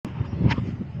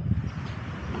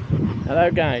Hello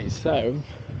guys, so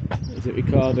is it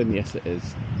recording? Yes it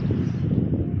is.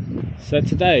 So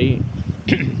today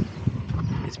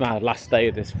it's my last day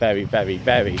of this very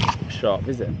short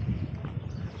visit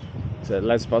to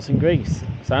Lesbos in Greece.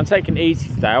 So I'm taking it easy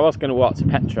today. I was going to walk to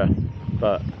Petra,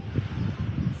 but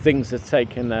things have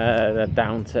taken a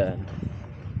downturn.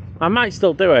 I might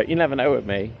still do it, you never know with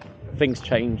me. Things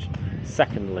change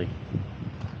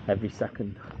every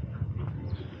second.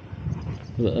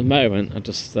 But at the moment I'm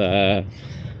just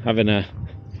having a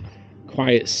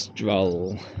quiet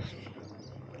stroll.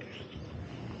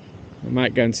 I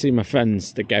might go and see my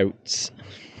friends, the goats.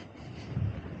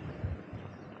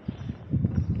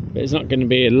 But it's not going to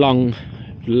be a long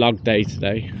vlog day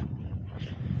today.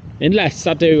 Unless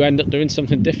I do end up doing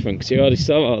something different, because you already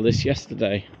saw all this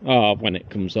yesterday. Oh, when it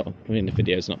comes up. I mean, the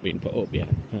video's not been put up yet.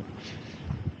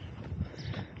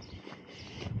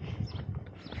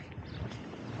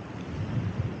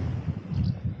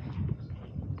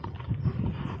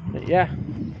 But yeah,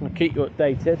 I'll keep you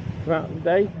updated throughout the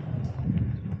day.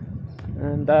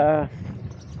 And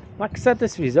like I said,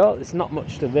 this resort, there's not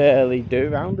much to really do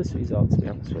around this resort, to be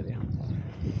honest with you.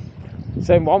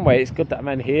 So in one way, it's good that I'm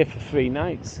only here for 3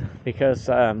 nights, because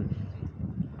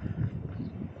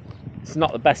it's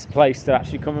not the best place to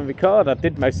actually come and record. I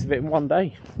did most of it in one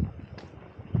day.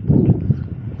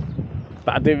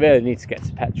 But I do really need to get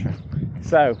to Petra.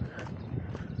 So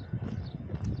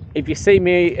if you see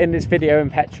me in this video in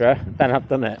Petra, then I've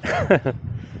done it.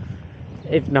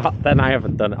 If not, then I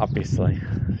haven't done it, obviously.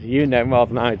 You know more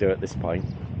than I do at this point,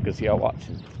 because you're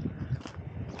watching.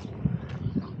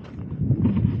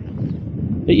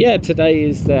 But yeah, today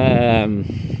is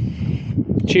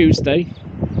Tuesday,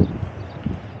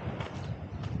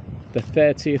 the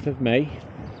 30th of May,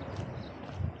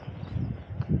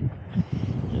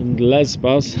 in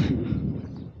Lesbos,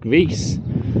 Greece,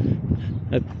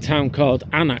 a town called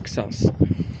Anaxos.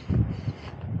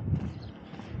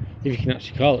 If you can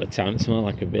actually call it a town, it's more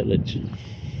like a village.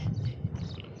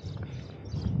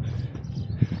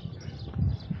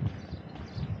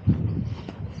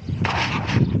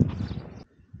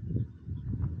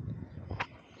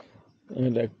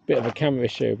 And a bit of a camera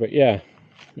issue, but yeah,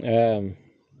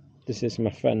 this is my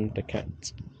friend the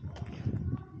cat.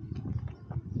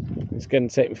 He's going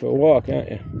to take me for a walk,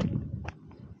 aren't you?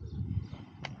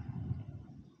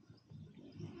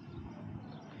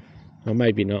 Or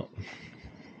maybe not.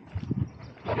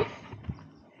 The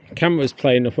camera's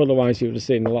playing up, otherwise you would have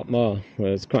seen a lot more.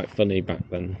 Well, it's quite funny back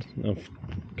then. I've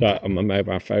got it on my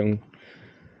mobile phone.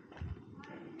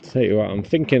 Tell you what, I'm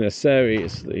thinking of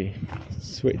seriously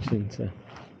switching to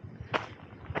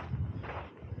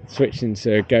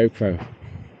a GoPro.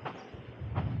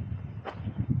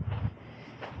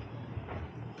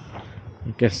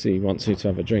 I guess he wants me to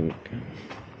have a drink.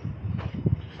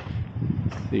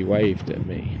 He waved at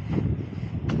me.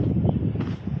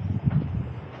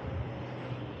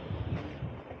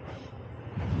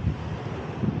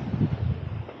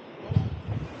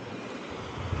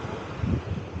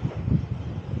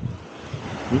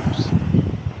 Oops,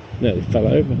 nearly fell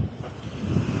over.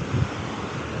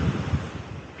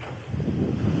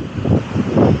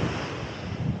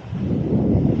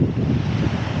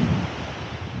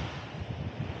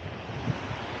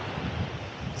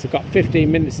 So I've got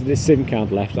 15 minutes of this SIM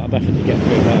card left. I'll definitely get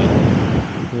through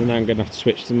that. And then I'm going to have to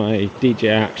switch to my DJI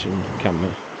action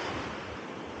camera.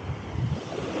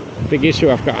 The big issue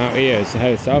I've got out here is the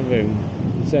hotel room.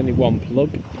 There's only one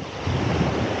plug.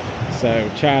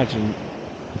 So charging.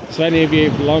 So any of you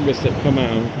vloggers that come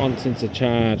out wanting to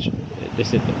charge,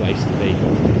 this is the place to be.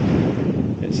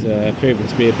 It's proven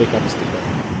to be a big obstacle.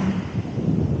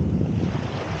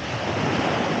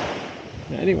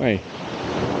 But anyway,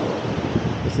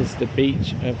 this is the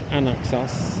beach of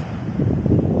Anaxos,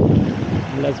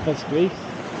 Lesbos, Greece.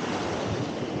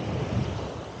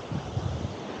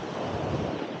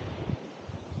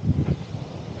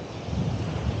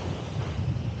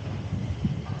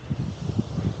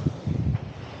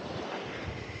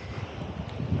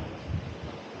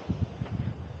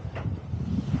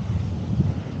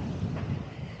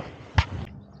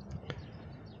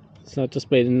 So I've just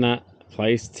been in that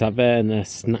place, Taverna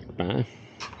snack bar.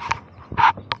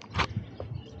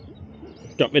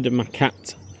 Got rid of my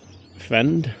cat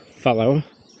friend, follower.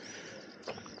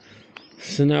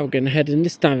 So now we're going to head in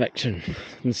this direction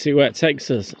and see where it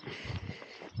takes us.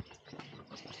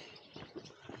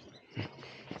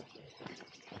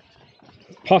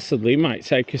 Possibly might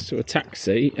take us to a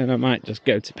taxi, and I might just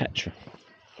go to Petra.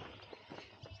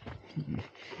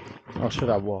 Or should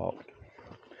I walk?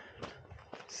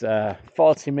 It's a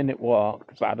 40-minute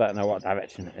walk, but I don't know what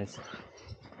direction it is.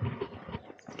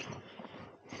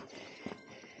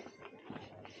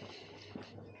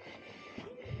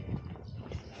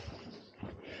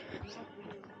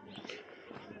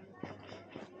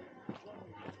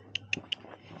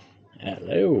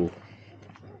 Hello.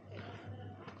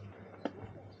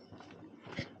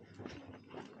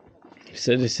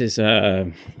 So this is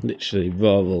literally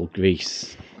rural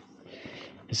Greece.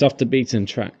 It's off the beaten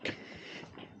track.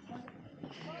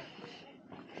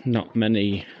 Not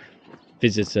many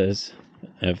visitors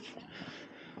of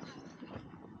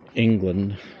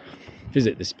England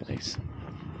visit this place.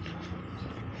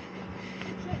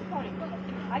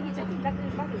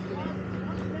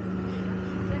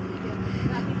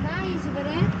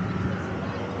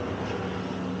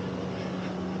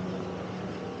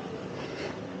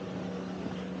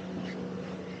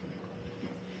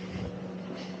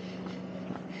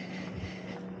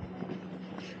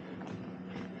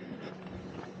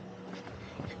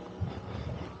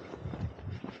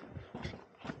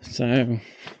 So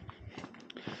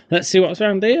let's see what's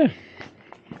around here.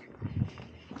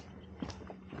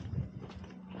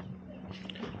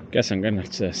 Guess I'm going to have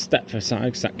to step aside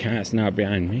because that car's now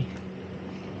behind me.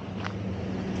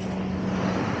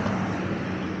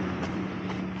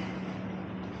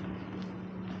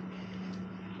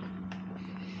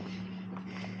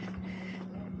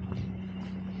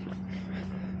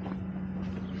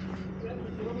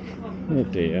 Oh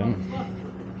dear.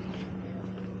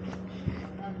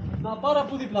 Να πάρα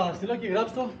που διπλά, στείλω και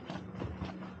γράψω το.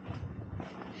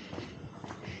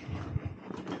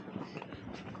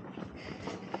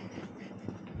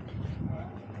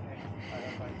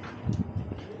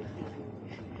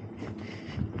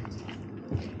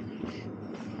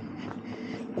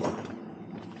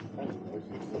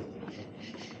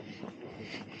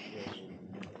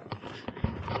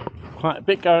 Quite a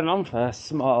bit going on for a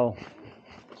small,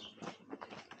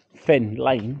 thin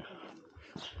lane.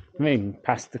 I mean,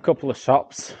 past a couple of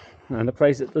shops and a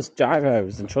place that does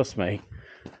gyros, and trust me,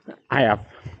 I have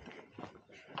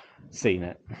seen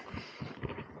it.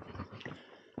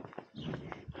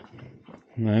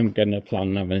 I'm gonna plan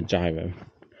on having a gyro.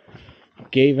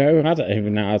 Gyro, I don't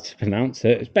even know how to pronounce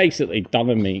it. It's basically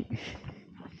doner meat.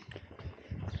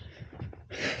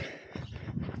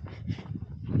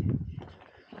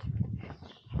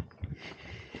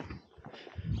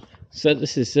 So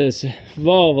this is as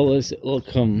rural as it will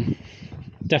come.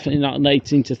 Definitely not an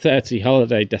 18 to 30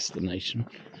 holiday destination.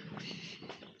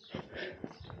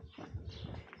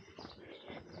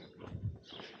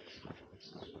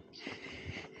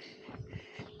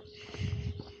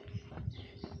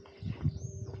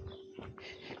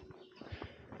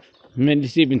 I mean,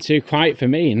 it's even too quiet for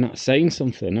me and not saying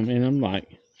something. I mean, I'm like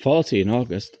 40 in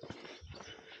August.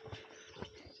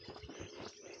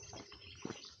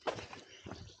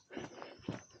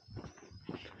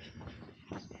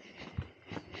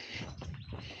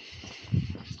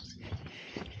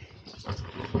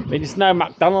 I mean, it's no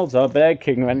McDonald's or Burger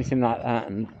King or anything like that,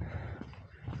 and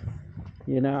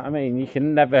you know what I mean, you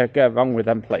can never go wrong with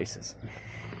them places.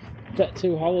 Got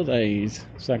 2 holidays,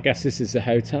 so I guess this is a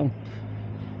hotel.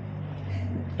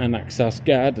 Anaxos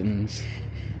Gardens.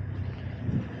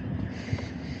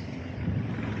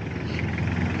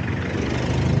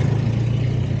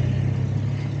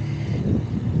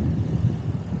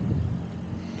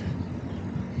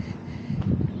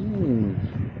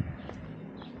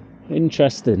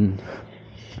 Interesting.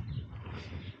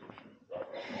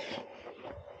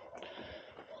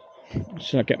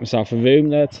 Should I get myself a room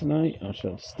there tonight, or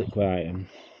should I stick where I am?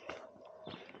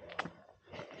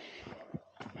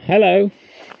 Hello.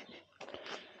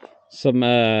 Some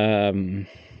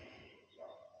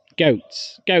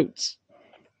goats.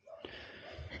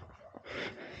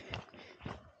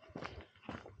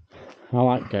 I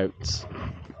like goats.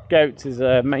 Goats is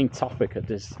a main topic of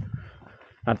this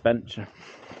adventure.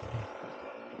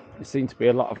 There seem to be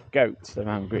a lot of goats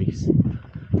around Greece.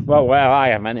 Well, where I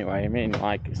am anyway. I mean,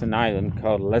 like, it's an island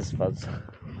called Lesbos.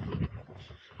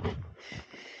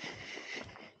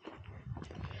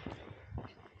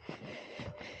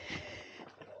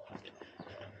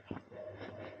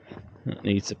 That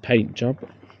needs a paint job.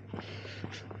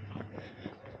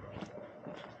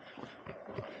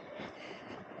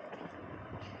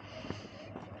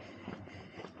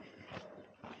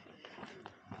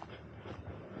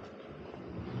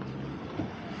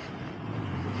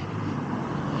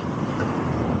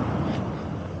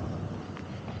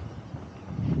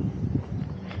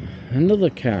 Another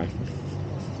car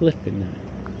flipping there.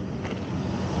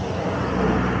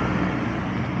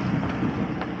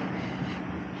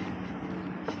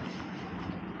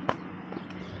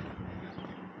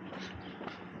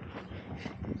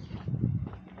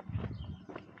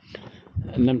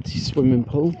 An empty swimming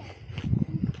pool.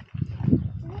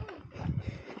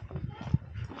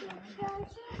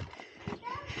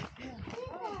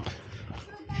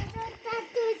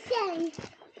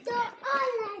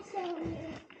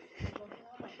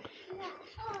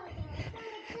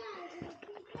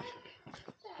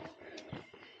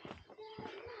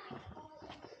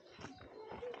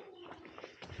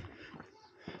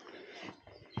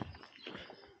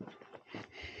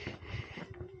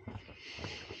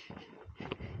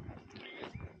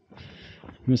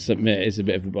 must admit it's a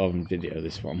bit of a boring video,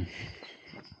 this one.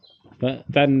 But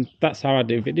then that's how I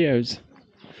do videos.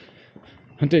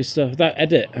 I do stuff without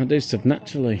edit, I do stuff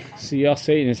naturally. So you're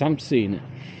seeing it, I'm seeing it.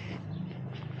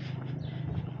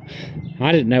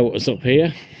 I didn't know what was up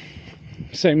here.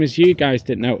 Same as you guys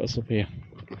didn't know what was up here.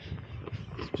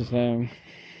 So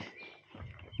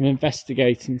we're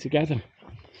investigating together.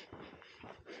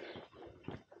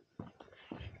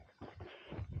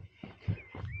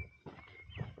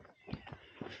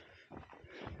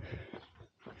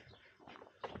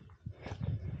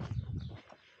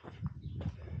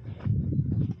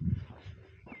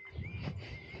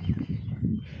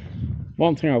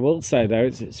 One thing I will say though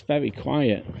is it's very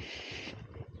quiet.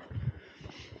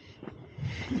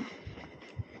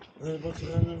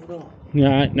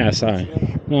 Right, no, sorry.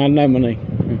 No, no money.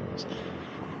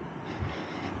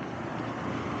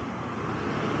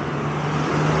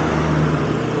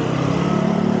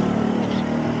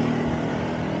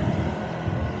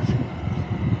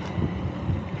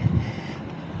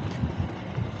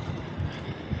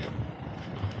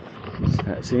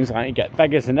 It seems like you get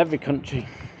beggars in every country.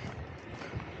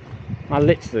 I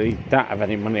literally don't have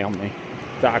any money on me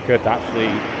that I could actually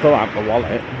pull out my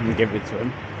wallet and give it to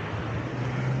him.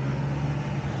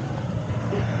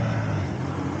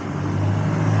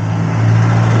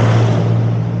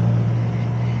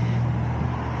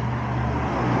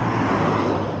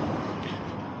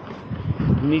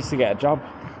 He needs to get a job.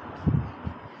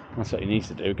 That's what he needs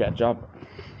to do, get a job.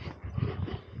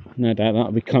 No doubt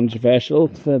that'll be controversial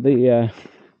for the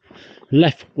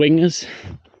left wingers.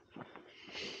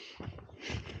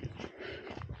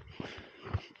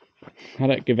 I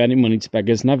don't give any money to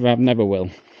beggars, never have, never will.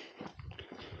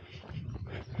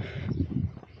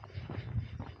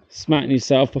 Smarten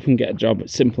yourself up and get a job,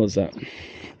 it's simple as that.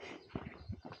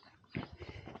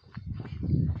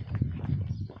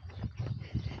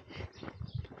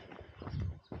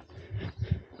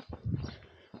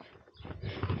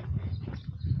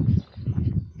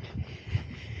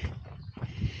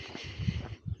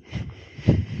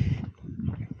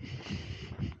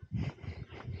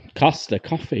 Costa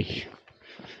coffee.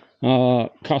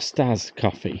 Costa's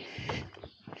coffee.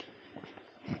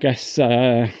 I guess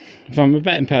if I'm a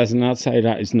betting person, I'd say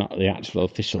that is not the actual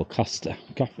official Costa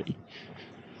coffee.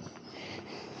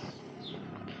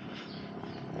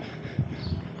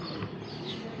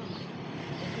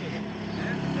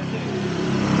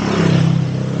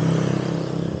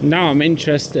 Now I'm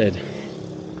interested.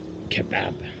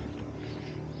 Kebab.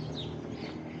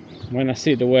 When I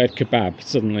see the word kebab,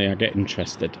 suddenly I get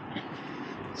interested.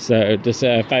 So there's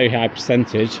a very high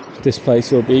percentage this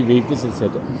place will be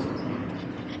revisited.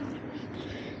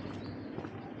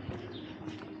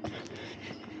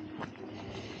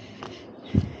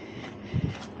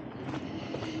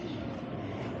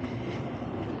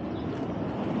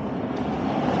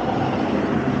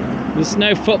 There's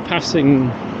no foot passing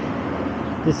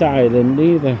this island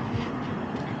either.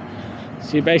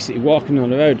 So you're basically walking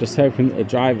on the road just hoping that the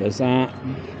drivers aren't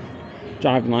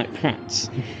driving like prats.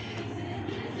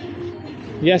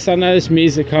 Yes, I know there's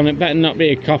music on it, better not be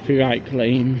a copyright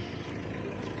claim.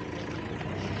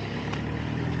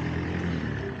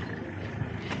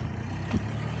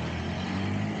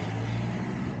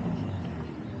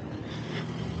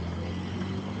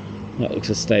 That looks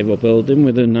a stable building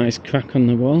with a nice crack on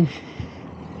the wall.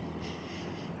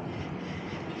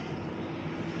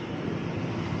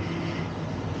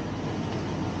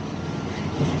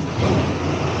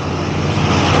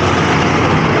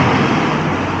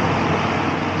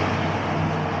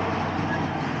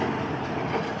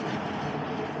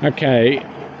 Okay,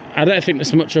 I don't think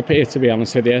there's much up here to be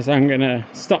honest with you, so I'm going to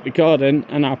stop recording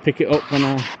and I'll pick it up when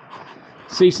I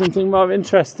see something more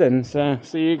interesting. So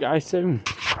see you guys soon.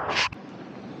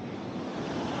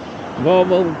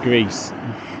 Warble, Greece.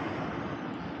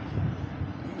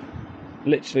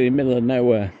 Literally in the middle of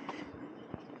nowhere.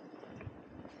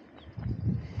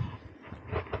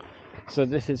 So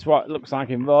this is what it looks like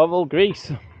in Warble,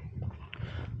 Greece.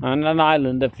 And an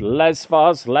island of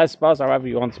Lesbos, however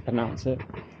you want to pronounce it.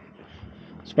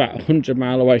 It's about 100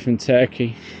 miles away from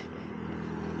Turkey.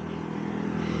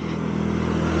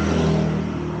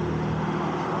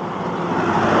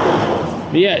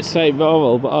 But yeah, it's so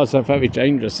rural, but also very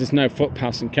dangerous. There's no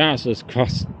footpaths and cars just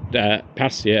cross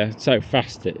past here so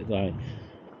fast. It like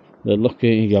they're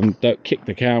lucky don't kick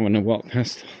the car when I walk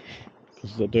past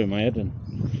because they're doing my head in.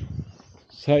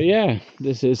 So yeah,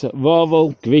 this is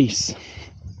rural Greece.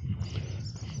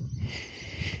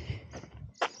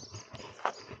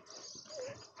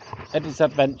 Eddie's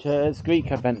Adventures,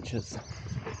 Greek Adventures.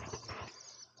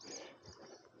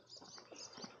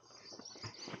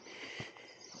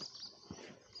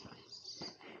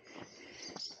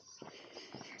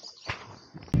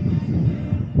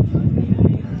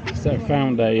 So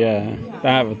found a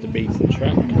dive of the beaten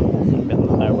track in the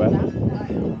middle of nowhere.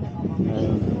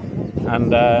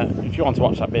 And if you want to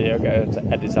watch that video, go to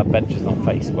Eddie's Adventures on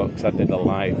Facebook, because I did a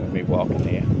live of me walking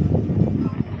here.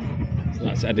 So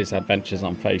that's Eddie's Adventures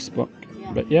on Facebook.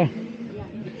 But yeah,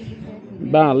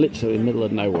 bar literally in the middle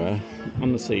of nowhere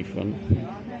on the seafront.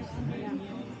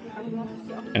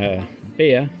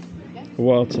 Beer,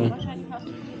 water,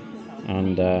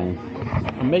 and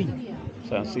me.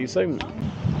 So I'll see you soon.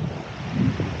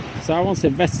 So I want to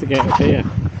investigate a beer.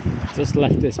 Just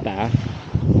left this bar.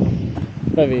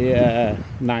 Very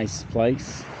nice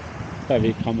place,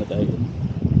 very accommodating,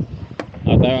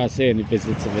 although I see any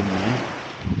visitor in there.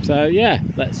 So yeah,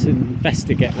 let's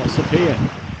investigate what's up here.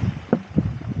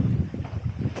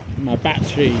 My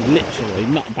battery, literally,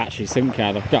 not a battery SIM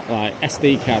card, I've got like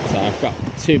SD card, so I've got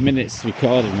 2 minutes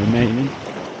recording remaining,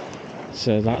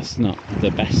 so that's not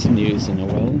the best news in the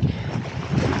world.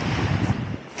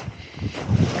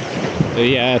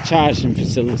 The charging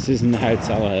facilities in the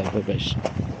hotel are rubbish.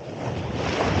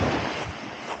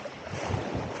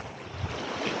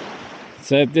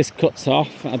 So if this cuts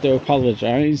off, I do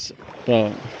apologise,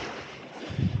 but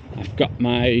I've got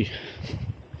my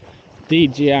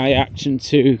DJI Action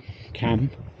 2 cam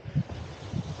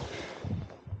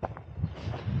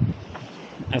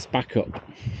as backup.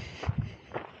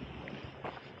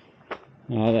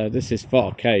 Although this is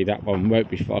 4K, that one won't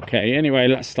be 4K. Anyway,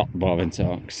 let's stop the boring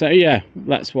talk. So yeah,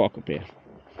 let's walk up here.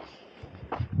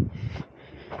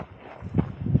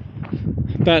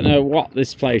 Don't know what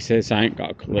this place is, I ain't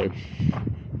got a clue.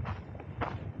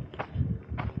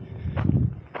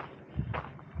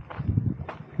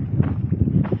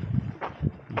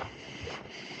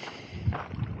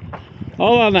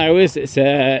 All I know is it's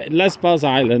a Lesbos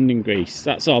island in Greece.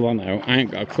 That's all I know. I ain't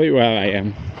got a clue where I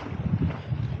am.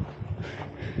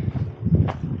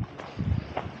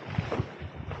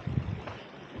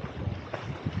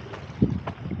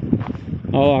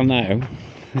 All I know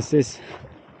is this.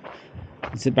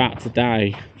 It's about to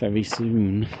die very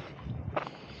soon.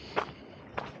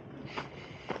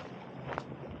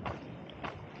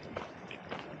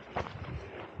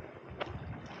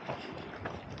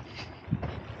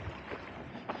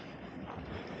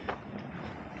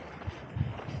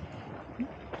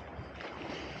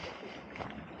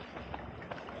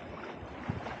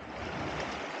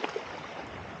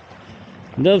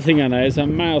 Another thing I know is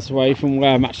I'm miles away from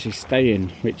where I'm actually staying,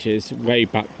 which is way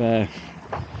back there.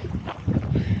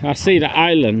 I see the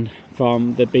island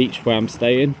from the beach where I'm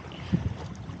staying,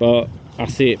 but I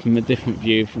see it from a different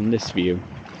view from this view.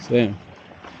 So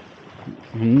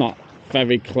I'm not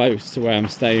very close to where I'm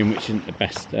staying, which isn't the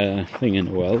best thing in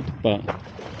the world, but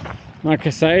like I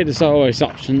say, there's always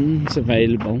options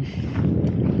available,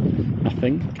 I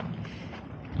think.